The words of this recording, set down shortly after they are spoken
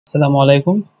আসসালামু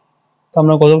আলাইকুম। তো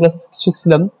আমরা গত ক্লাসে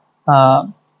শিখছিলাম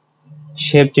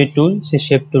শেপ যে টুল, সেই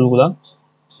শেপ টুলগুলো।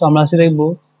 তো আমরা আজকে দেখবো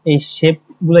এই শেপ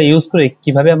গুলো ইউজ করে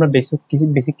কিভাবে আমরা বেসিক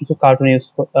কিছু কার্টুন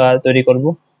তৈরি করব।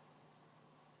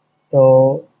 তো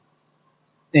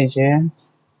এই যে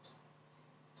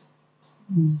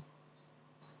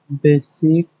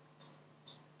basic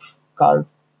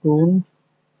cartoon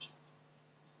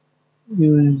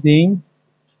using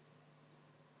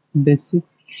basic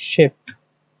shape,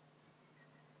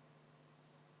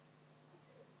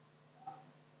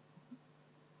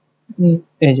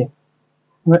 এই যে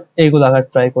আমরা এইগুলো আগে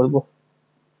ট্রাই করব।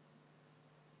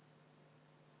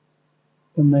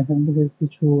 তোমরা এখান থেকে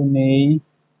কিছু নেই,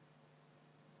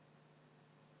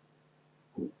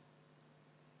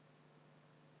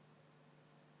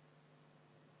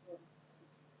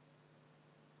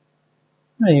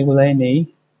 এইগুলাই নেই।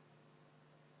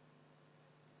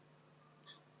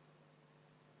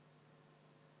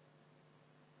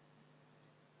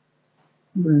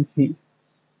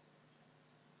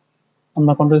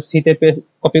 আমরা কন্ট্রোল সি তে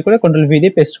কপি করে কন্ট্রোল ভি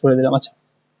দিয়ে পেস্ট করে দিলাম। আচ্ছা,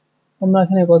 আমরা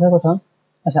এখানে কথা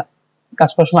আচ্ছা, কাজ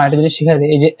করার সময় আরেকটা জিনিস শিখাই দিই।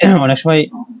 এই যে অনেক সময়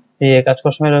এই যে কাজ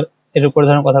করার সময় এর উপরে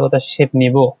ধরুন কথা শেপ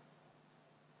নিব,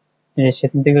 এই যে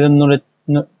শেপ নিতে গেলে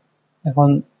এখন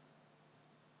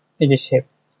এই যে শেপ,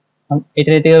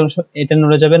 এটা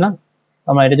নড়ে যাবে না।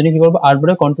 আমরা এটার জন্য কি করবো, আর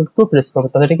পরে কন্ট্রোল টু প্রেস করবো,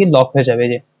 তাহলে এটা কি লক হয়ে যাবে। এই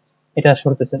যে এটা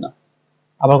সরতেছে না।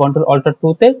 আবার কন্ট্রোল অল্টার টু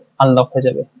তে আনলক হয়ে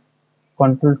যাবে।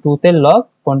 কন্ট্রোল টু তে লক,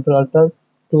 কন্ট্রোল অল্টার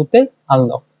টু তে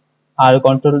আনলক, আর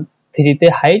কন্ট্রোল থ্রি তে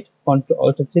হাইড, কন্ট্রোল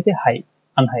অল্টার থ্রি তে হাইড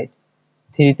আনহাইড,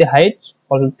 থ্রিতে হাইড,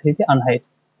 কন্ট্রোল থ্রিতে আনহাইড,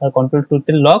 আর কন্ট্রোল টু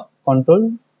তে লক, কন্ট্রোল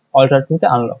অল্টার টু তে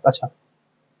আনলক। আচ্ছা,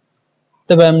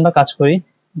 তবে আমরা কাজ করি,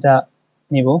 যা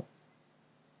নিব,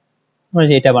 আমরা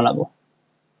যে এটা বানাবো,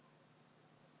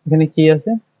 এখানে কি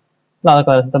আছে, লাল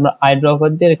কালার আছে, আমরা আই ড্রপার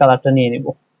দিয়ে কালারটা নিয়ে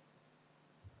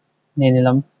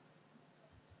নিলাম।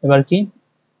 এবার কি,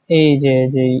 এই যে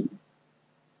যে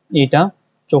এটা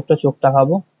চোখটা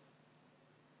খাবো,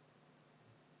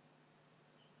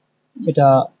 এটা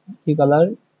কি কালার,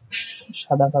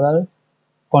 সাদা কালার।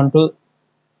 কন্ট্রোল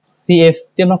সিএফ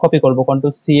দিয়ে আমরা কপি করব,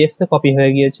 কন্ট্রোল সিএফ তে কপি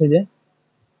হয়ে গিয়েছে, যে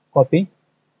কপি।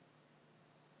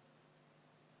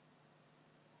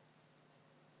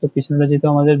 তো পিছনটা যেহেতু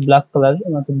আমাদের ব্ল্যাক কালার,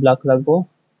 আমরা একটু ব্ল্যাক রাখবো।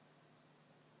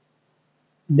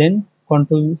 দেন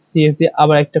কন্ট্রোল সিএফ দিয়ে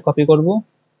আবার একটা কপি করব,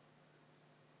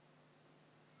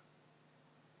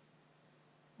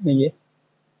 এই যে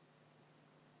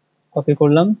কপি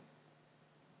করলাম।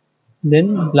 দেন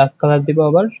ব্ল্যাক কালার দিব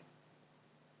আবার।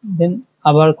 দেন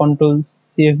আবার কন্ট্রোল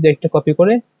সিএফ দিয়ে একটা কপি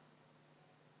করে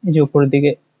এই যে উপরের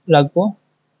দিকে রাখবো,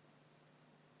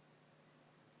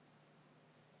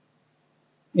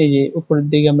 এই যে উপরের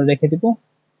দিকে আমরা রেখে দিব।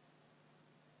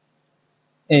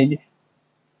 এই যে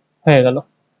হয়ে গেল।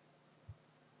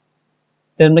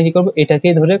 আমরা কি করব, এটাকে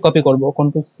ধরে কপি করব,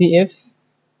 কন্ট্রোল সিএফ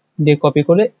দিয়ে কপি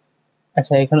করে।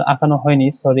 আচ্ছা, এখানে আঁকানো হয়নি,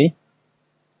 সরি।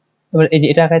 এবার এই যে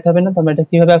এটা আঁকাইতে হবে না, তো আমরা এটা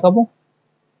কিভাবে আঁকাবো,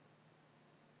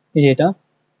 এই যে এটা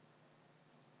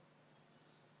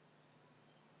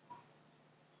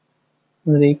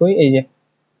এই যে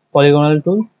পলিগনাল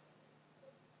টুল,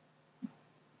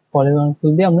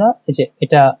 দিয়ে আমরা এই যে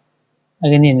এটা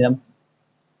আগে নিয়ে নিলাম।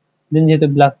 দেন যেহেতু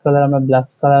ব্ল্যাক কালার, আমরা ব্ল্যাক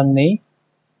কালার নেই,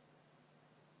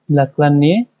 ব্ল্যাক কালার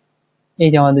নিয়ে এই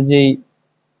যে আমাদের যে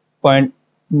পয়েন্ট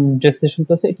ডেস্টিনেশন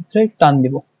আছে, এটা ধরে টান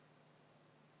দিব।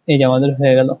 এই যে আমাদের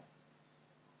হয়ে গেল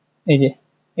এই যে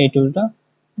এই টুলটা।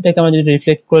 এটাকে আমরা যদি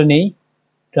রিফ্লেক্ট করে নেই,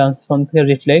 ট্রান্সফর্ম থেকে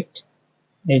রিফ্লেক্ট,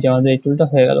 এই যে আমাদের এই টুলটা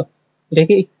হয়ে গেল।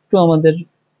 এটাকে একটু আমাদের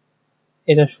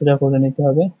এটা সোজা করে নিতে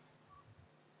হবে।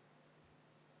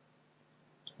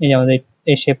 এই যে আমাদের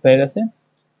এই শেপ হয়ে গেছে।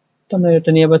 তো আমরা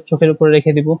এটা নিয়ে আবার চোখের উপরে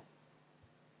রেখে দিব।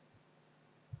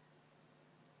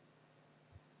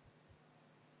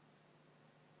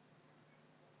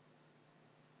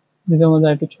 যদি আমাদের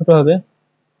একটু ছোট হবে,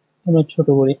 আমরা ছোট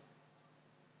করি।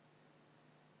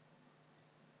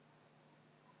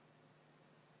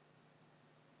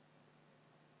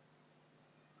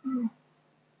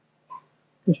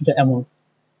 কিছুটা এমন।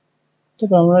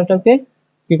 তারপর আমরা এটাকে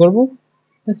কি করব,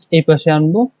 জাস্ট এই পাশে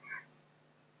আনবো,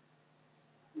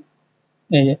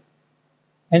 এই যে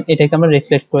এটাকে আমরা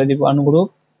রিফ্লেক্ট করে দিব, আনগ্রুপ,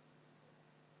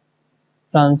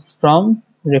 ট্রান্সফর্ম,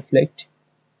 রিফ্লেক্ট।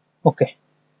 ওকে,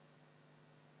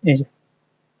 এই যে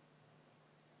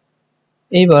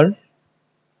এইবার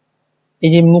এই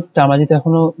যে মুখটা, আমরা যেহেতু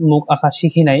এখনো মুখ আঁকা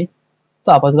শিখি নাই, তো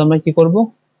আপাতত আমরা কি করব,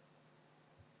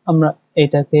 আমরা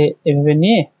এটাকে এভাবে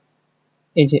নিয়ে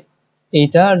এই যে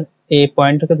এইটার এই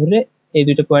পয়েন্টটাকে ধরে, এই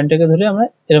দুইটা পয়েন্টটাকে ধরে আমরা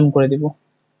এরকম করে দিব।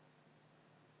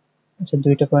 আচ্ছা,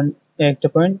 দুইটা পয়েন্ট, একটা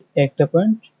পয়েন্ট, একটা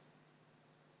পয়েন্ট,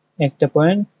 একটা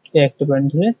পয়েন্ট, একটা পয়েন্ট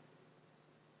ধরে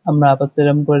আমরা আপাতত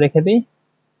এরকম করে রেখে দিই।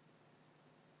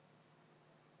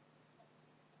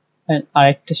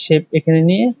 আরেকটা শেপ এখানে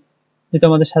নিয়ে, যেহেতু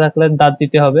আমাদের সাদা কালার দাঁত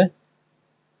দিতে হবে,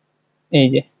 এই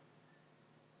যে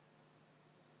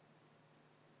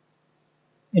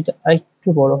এটা আরেকটু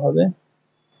বড় হবে।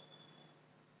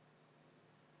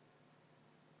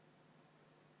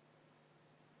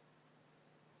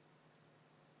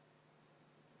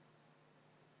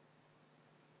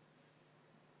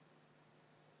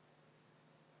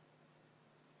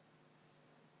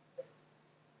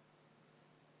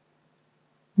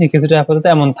 এই কিছুটা আপাতত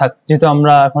এমন থাক, যেহেতু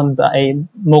আমরা এখন এই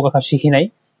মুখ আঁকা শিখি নাই,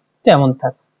 তো এমন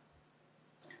থাক।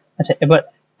 আচ্ছা, এবার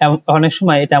অনেক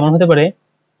সময় এটা এমন হতে পারে,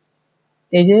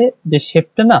 এই যে যে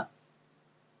শেপটা না,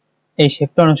 এই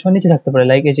শেপটা অনেক সময় নিচে থাকতে পারে,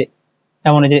 লাইক এই যে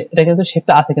এমন, এই যে এটা কিন্তু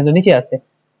শেপটা আছে কিন্তু নিচে আছে,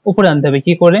 উপরে আনতে হবে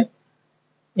কি করে?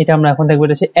 এটা আমরা এখন দেখবো,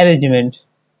 এটা হচ্ছে অ্যারেঞ্জমেন্ট।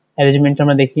 অ্যারেঞ্জমেন্ট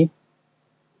আমরা দেখি,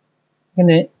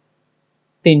 এখানে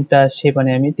তিনটা শেপ আনি,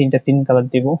 আমি তিন কালার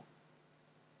দিব।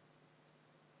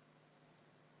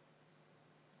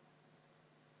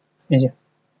 এই যে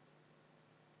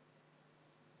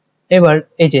এবার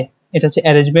এই যে এটা হচ্ছে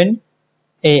অ্যারেঞ্জমেন্ট,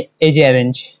 এই যে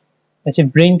অ্যারেঞ্জ, হচ্ছে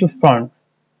ব্রিং টু ফ্রন্ট,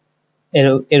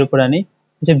 এর উপর আনি,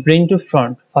 হচ্ছে ব্রিং টু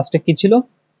ফ্রন্ট। ফার্স্টে কি ছিল,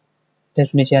 এটা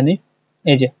একটু নিচে আনি।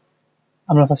 এই যে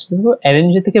আমরা ফার্স্ট দেখবো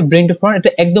অ্যারেঞ্জ থেকে ব্রিং টু ফ্রন্ট,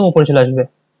 এটা একদম উপরে চলে আসবে,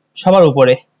 সবার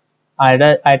উপরে। আর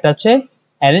এটা হচ্ছে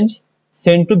অ্যারেঞ্জ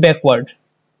সেন্ড টু ব্যাকওয়ার্ড,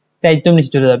 এটা একদম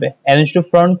নিচে চলে যাবে। অ্যারেঞ্জ টু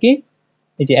ফ্রন্ট কি,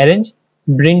 এই যে অ্যারেঞ্জ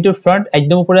ব্রিং টু ফ্রন্ট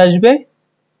একদম উপরে আসবে,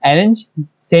 অ্যারেঞ্জ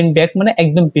সেন্ড ব্যাক মানে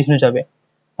একদম পিছনে যাবে।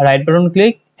 Right button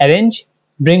click, arrange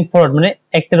bring forward মানে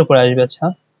একটার উপরে আসবে। আচ্ছা,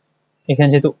 এখানে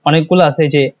যেহেতু অনেকগুলো আছে,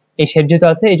 যে এই শেপ যেহেতু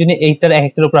আছে, এই জন্য এইটার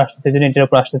একটার উপর আসতেছে, এই জন্য এটার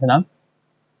উপর আসতেছে না।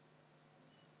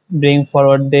 ব্রিং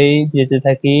ফরওয়ার্ড দেই, যেতে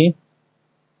থাকি,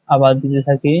 আবার দিতে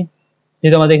থাকি।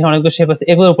 যেহেতু আমাদের এখানে অনেকগুলো শেপ আছে,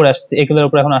 এগুলোর উপরে আসছে, এগুলোর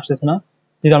উপরে এখন আসতেছে না,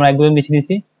 যেহেতু আমরা একদম নিচে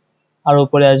নিছি। আর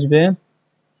উপরে আসবে,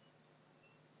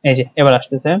 এই যে এবার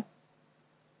আসতেছে।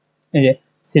 এই যে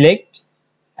select,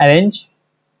 arrange,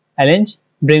 arrange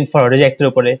bring forward, এই যে একটার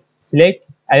উপরে, সিলেক্ট,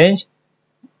 অ্যারেঞ্জ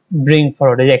ব্রিং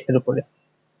ফরওয়ার্ড, এই যে একটার উপরে।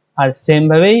 আর সেম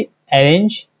ভাবেই অ্যারেঞ্জ,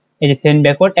 এই যে সেন্ড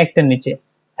ব্যাকওয়ার্ড একটার নিচে,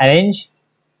 অ্যারেঞ্জ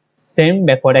সেন্ড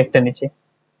ব্যাকওয়ার্ড একটার নিচে,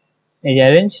 এই যে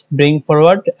arrange bring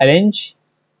forward, arrange,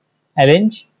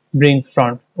 arrange bring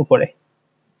front উপরে।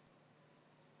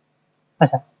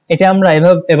 আচ্ছা, এটা আমরা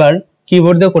এবার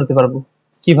কিবোর্ড দিয়েও করতে পারবো।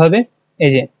 কিভাবে? এই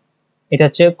যে এটা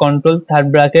হচ্ছে কন্ট্রোল থার্ড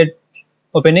ব্র্যাকেট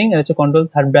ওপেনিং, এটা হচ্ছে কন্ট্রোল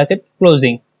থার্ড ব্র্যাকেট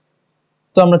ক্লোজিং।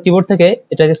 তো আমরা কিবোর্ড থেকে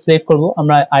এটাকে সিলেক্ট করব,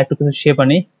 আমরা আরেকটু কিছু শেপ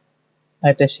আনি,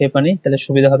 আরেকটা শেপ আনি, তাহলে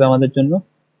সুবিধা হবে আমাদের জন্য।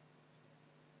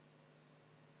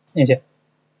 এই যে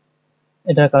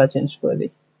এটার কালার চেঞ্জ করে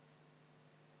দিই।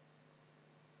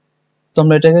 তো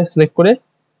আমরা এটাকে সিলেক্ট করে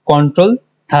control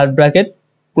third bracket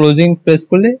closing press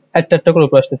করলে একটা একটা করে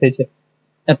উপরে আসতেছে। এই যে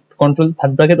কন্ট্রোল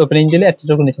থার্ড ব্র্যাকেট ওপেনিং দিলে একটা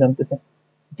একটা করে নিচে নামতেছে।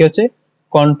 কি হচ্ছে,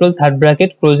 কন্ট্রোল থার্ড ব্র্যাকেট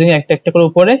ক্লোজিং একটা একটা করে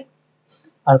উপরে,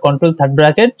 আর কন্ট্রোল থার্ড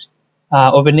ব্র্যাকেট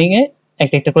ওপেনিং এ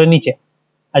একটা একটা করে নিচে।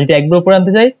 আর যদি একবার উপরে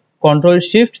আনতে চাই, control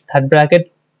shift third bracket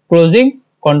closing,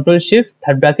 control shift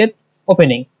third bracket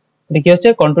opening. এটা কি হচ্ছে,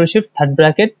 control shift third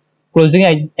bracket closing এ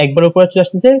একবার উপরে চলে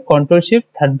আসতেছে, control shift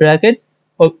third bracket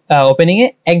opening এ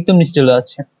একদম নিচে চলে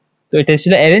যাচ্ছে। তো এটা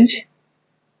ছিল অ্যারেঞ্জ।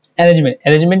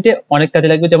 অ্যারেঞ্জমেন্টে অনেক কাজে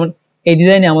লাগবে, যেমন এই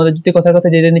ডিজাইনে আমাদের যদি কথার কথা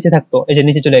যেটা নিচে থাকতো, এই যে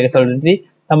নিচে চলে গেছে অলরেডি,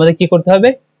 আমাদের কি করতে হবে,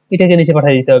 এটাকে নিচে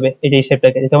পাঠিয়ে দিতে হবে। এই যে এই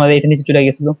শেপটাকে, যেহেতু আমাদের এটা নিচে চলে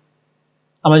গেছিল,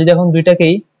 আমরা যদি এখন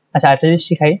দুইটাকেই, আচ্ছা আরেকটা জিনিস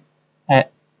শিখাই,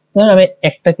 ধরুন আমি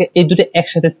একটাকে, এই দুটো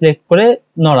একসাথে সিলেক্ট করে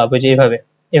নড়াবো, যে এইভাবে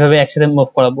এভাবে একসাথে মুভ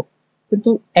করাবো, কিন্তু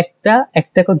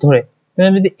একটা করে ধরে,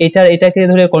 আমি যদি এটাকে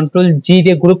ধরে কন্ট্রোল জি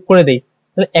দিয়ে গ্রুপ করে দেই,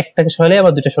 তাহলে একটাকে সরালে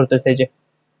আবার দুটো সরতেছে। এই যে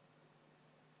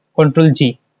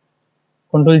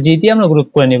কন্ট্রোল জি দিয়ে আমরা গ্রুপ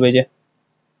করে নেব। এই যে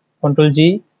কন্ট্রোল জি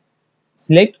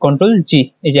সিলেক্ট, কন্ট্রোল জি,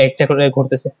 এই যে একটা করে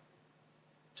ঘুরতেছে।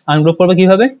 আনগ্রুপ করবে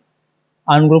কিভাবে,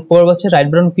 আনগ্রুপ করবে হচ্ছে রাইট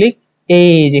বাটন ক্লিক, এই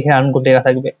যে এখানে আনগ্রুপ লেখা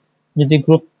থাকবে। যদি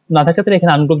গ্রুপ না থাকে তাহলে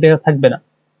এখানে আনগ্রুপ লেখা থাকবে না,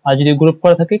 আর যদি গ্রুপ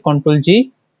করা থাকে কন্ট্রোল জি,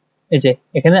 এই যে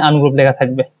এখানে আনগ্রুপ লেখা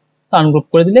থাকবে। তো আনগ্রুপ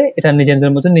করে দিলে এটা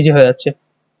নিজেদের মতো নিজে হয়ে যাচ্ছে।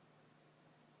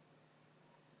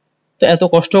 তো এত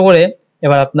কষ্ট করে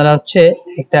এবার আপনারা হচ্ছে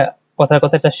একটা কথার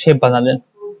কথা একটা শেপ বানালেন,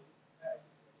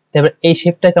 এবার এই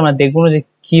শেপটাকে আমরা দেখবো না যে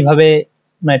কিভাবে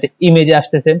মানে এটা ইমেজে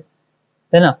আসতেছে,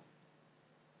 তাই না?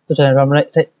 তো চলেন আমরা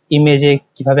এটা ইমেজে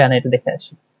কিভাবে আনা এটা দেখে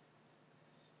আসি।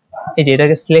 এই যে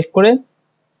এটাকে সিলেক্ট করে,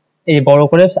 এই যে বড়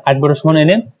করে 8 বড় সমান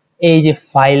এনে, এই যে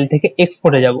ফাইল থেকে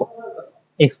এক্সপোর্টে যাব,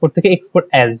 এক্সপোর্ট থেকে এক্সপোর্ট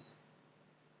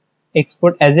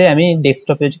অ্যাজ এ আমি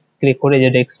ডেস্কটপে ক্লিক করে, যে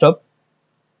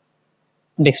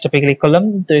ডেস্কটপে ক্লিক করলাম।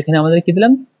 তো এখানে আমাদের কি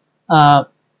দিলাম,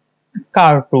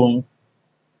 কার্টুন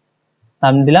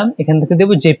নাম দিলাম, এখান থেকে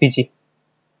দেবো জেপিজি।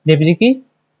 জেপিজি কি,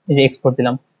 এই যে এক্সপোর্ট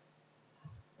দিলাম।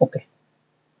 ওকে,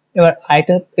 এবার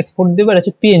আরেকটা এক্সপোর্ট দিব, এটা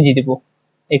হচ্ছে পিএনজি দিব।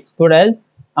 এক্সপোর্ট অ্যাজ,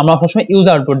 আমরা সবসময় ইউজ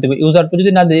আউটপুট দিব। ইউজ আউটপুট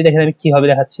যদি না দিই, দেখেন আমি কিভাবে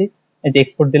দেখাচ্ছি। এই যে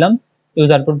এক্সপোর্ট দিলাম, ইউজ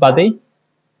আউটপুট বাদেই,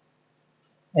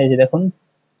 এই যে দেখুন,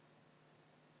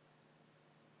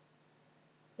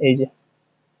 এই যে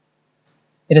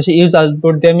এটা হচ্ছে ইউজ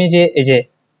আউটপুট দিয়ে আমি যে এই যে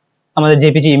আমাদের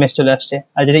জেপিজি ইমেজ চলে আসছে।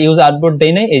 আর যেটা ইউজ আউটপুট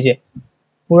দেই নাই, এই যে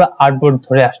পুরো আউটপুট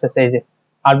ধরে আসতেছে। এই যে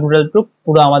আউটপুট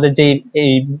পুরো আমাদের যে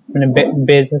এই মানে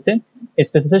বেস আছে,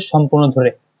 স্পেস আছে, সম্পূর্ণ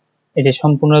ধরে, এই যে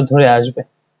সম্পূর্ণ ধরে আসবে।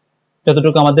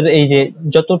 যতটুকু আমাদের এই যে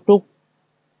যতটুকু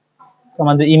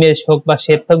আমাদের ইমেজ হোক বা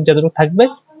শেপ হোক, যতটুকু থাকবে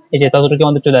এই যে ততটুকু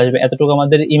আমাদের চলে আসবে। এতটুকু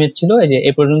আমাদের ইমেজ ছিল, এই যে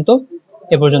এ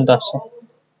পর্যন্ত আসছে,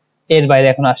 এর বাইরে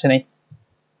এখন আসে নাই।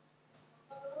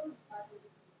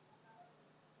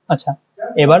 আচ্ছা,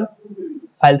 এবার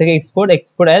ফাইল থেকে এক্সপোর্ট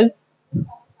অ্যাজ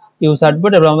ইউজ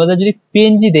আউটপুট। এবার আমাদের যদি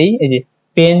পিএনজি দেই, এই যে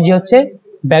পিএনজি হচ্ছে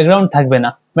ব্যাকগ্রাউন্ড থাকবে না,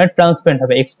 মানে ট্রান্সপারেন্ট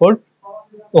হবে। এক্সপোর্ট,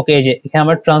 ওকে, এই যে এখানে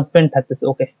আমার ট্রান্সপারেন্ট থাকতেছে।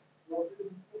 ওকে,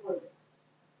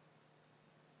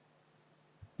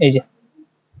 এই যে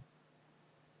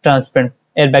ট্রান্সপারেন্ট,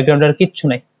 এর ব্যাকগ্রাউন্ড আর কিচ্ছু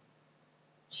নাই।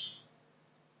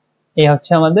 এই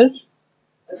হচ্ছে আমাদের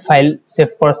ফাইল সেভ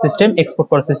করার সিস্টেম, এক্সপোর্ট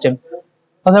করার সিস্টেম।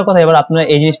 কথার কথা, এবার আপনারা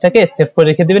এই জিনিসটাকে সেভ করে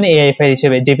রেখে দিবেন এআই ফাইল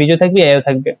হিসেবে। জেপিজিও থাকবে, এআইও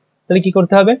থাকবে। তাহলে কি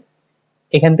করতে হবে,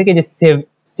 এখান থেকে যে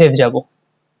সেভ যাব,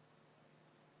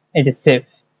 এই যে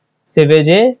সেভে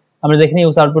যে আমরা এখানে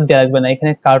ইউজ আউটপুট দেওয়া লাগবে না,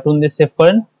 এখানে কার্টুন দিয়ে সেভ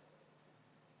করেন,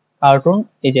 কার্টুন,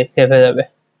 এই যে সেভ হয়ে যাবে।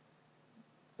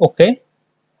 ওকে,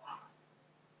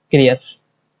 ক্লিয়ার,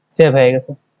 সেভ হয়ে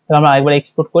গেছে। তাহলে আমরা আরেকবার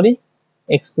এক্সপোর্ট করি,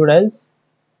 export as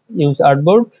use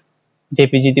output,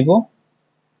 JPG দিব,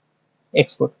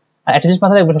 এক্সপোর্ট। আর একটা জিনিস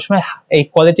মাথায় রাখবেন, সবসময় এই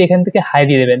কোয়ালিটি এখান থেকে হাই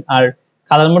দিয়ে দেবেন। আর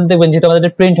কালার মোড দেখবেন, যেহেতু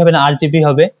আমাদের প্রিন্ট হবে না, আরজিবি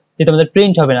হবে, যেহেতু আমাদের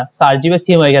প্রিন্ট হবে না, আরজিবি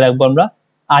সিএমওয়াই রাখবো আমরা,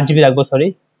 আরজিবি রাখবো, সরি।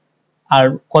 আর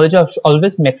কোয়ালিটি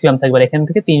অলওয়েজ ম্যাক্সিমাম থাকবে, এখান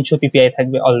থেকে 300 পিপিআই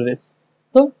থাকবে অলওয়েজ।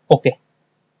 তো ওকে,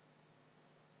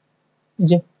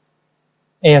 যে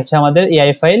এই হচ্ছে আমাদের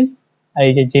এআই ফাইল, আর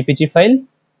এই যে জেপিজি ফাইল।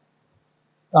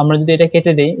 তো আমরা যদি এটা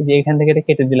কেটে দিই, যে এখান থেকে এটা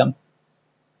কেটে দিলাম,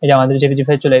 এই যে আমাদের জেপিজি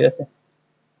ফাইল চলে গেছে,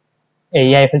 এই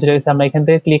এআই ফাইল চলে গেছে। আমরা এখান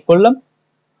থেকে ক্লিক করলাম।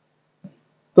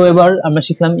 তো এবার আমরা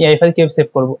শিখলাম এআই ফাইল কিভাবে সেভ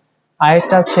করব।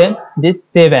 আরেকটা হচ্ছে যে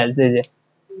সেভ অ্যাজ, এই যে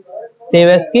সেভ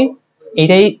অ্যাজ কি,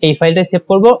 এইটাই, এই ফাইলটাই সেভ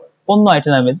করব অন্য আইটা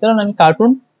নামে। ধরুন আমি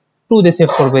কার্টুন 2 দিয়ে সেভ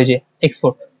করবো, এই যে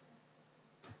এক্সপোর্ট,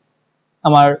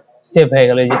 আমার সেভ হয়ে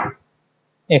গেল, এই যে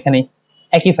এখানেই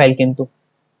একই ফাইল, কিন্তু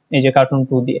এই যে কার্টুন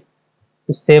 2 দিয়ে।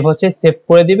 তো সেভ হচ্ছে, সেভ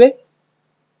করে দিবে।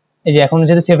 এই যে এখন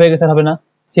যেহেতু সেভ হয়ে গেছে, হবে না,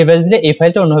 সেভ অ্যাজ দিলে এই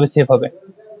ফাইলটা অন্যভাবে সেভ হবে।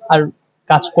 আর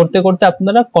কাজ করতে করতে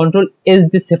আপনারা কন্ট্রোল এস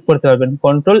দিয়ে সেভ করতে পারবেন,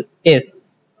 কন্ট্রোল এস।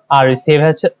 আর সেভ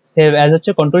অ্যাজ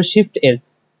হচ্ছে কন্ট্রোল শিফট এস।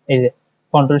 এই যে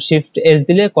কন্ট্রোল শিফট এস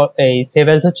দিলে এই সেভ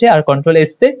অ্যাজ হচ্ছে, আর কন্ট্রোল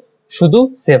এস তে শুধু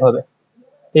সেভ হবে।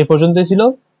 এই পর্যন্তই ছিল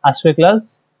আজকের ক্লাস।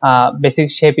 বেসিক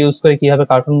শেপ ইউজ করে কিভাবে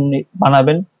কার্টুন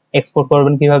বানাবেন, এক্সপোর্ট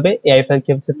করবেন, কিভাবে এআই ফাইল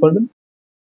কিভাবে সেভ করবেন।